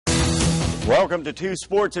Welcome to Two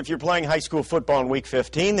Sports. If you're playing high school football in Week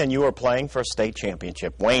 15, then you are playing for a state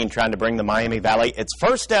championship. Wayne trying to bring the Miami Valley its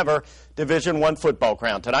first ever Division I football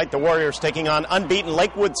crown. Tonight, the Warriors taking on unbeaten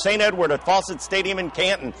Lakewood St. Edward at Fawcett Stadium in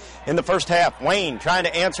Canton. In the first half, Wayne trying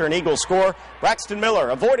to answer an Eagle score. Braxton Miller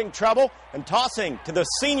avoiding trouble and tossing to the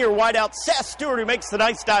senior wideout Seth Stewart, who makes the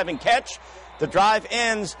nice diving catch. The drive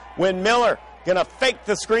ends when Miller going to fake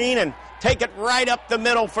the screen and take it right up the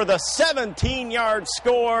middle for the 17-yard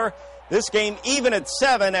score. This game even at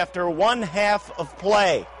 7 after one half of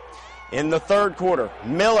play. In the third quarter,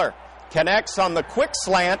 Miller connects on the quick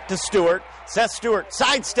slant to Stewart. Seth Stewart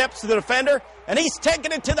sidesteps to the defender, and he's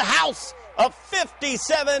taking it to the house. A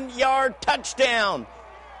 57-yard touchdown.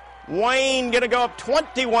 Wayne going to go up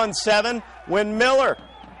 21-7 when Miller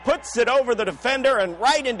puts it over the defender and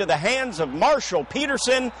right into the hands of Marshall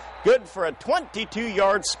Peterson. Good for a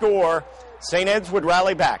 22-yard score. St. Ed's would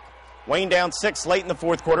rally back. Wayne down 6 late in the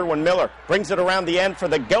fourth quarter when Miller brings it around the end for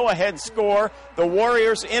the go-ahead score. The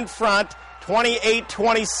Warriors in front,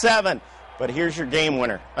 28-27. But here's your game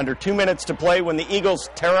winner. Under 2 minutes to play when the Eagles'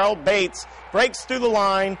 Terrell Bates breaks through the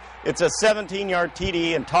line. It's a 17-yard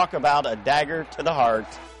TD, and talk about a dagger to the heart.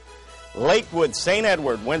 Lakewood St.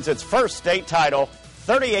 Edward wins its first state title,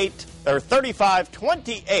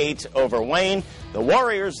 35-28 over Wayne. The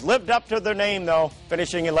Warriors lived up to their name, though,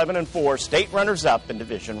 finishing 11-4, state runners-up in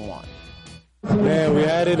Division I. Man, we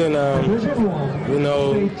had it, and, you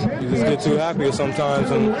just get too happy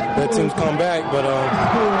sometimes, and let teams come back. But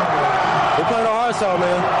we're playing our hearts out,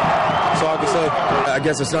 man. That's all I can say. I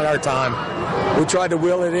guess it's not our time. We tried to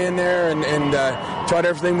will it in there and tried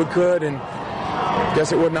everything we could, and I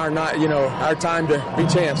guess it wasn't our time to be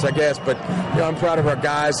champs, I guess. But, I'm proud of our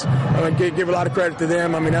guys. I mean, give a lot of credit to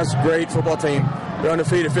them. I mean, that's a great football team. They're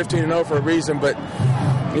undefeated 15-0 for a reason, but,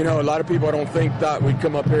 a lot of people I don't think thought we'd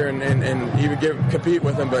come up here and even compete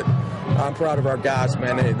with them. But I'm proud of our guys,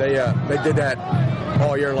 man. They did that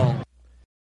all year long.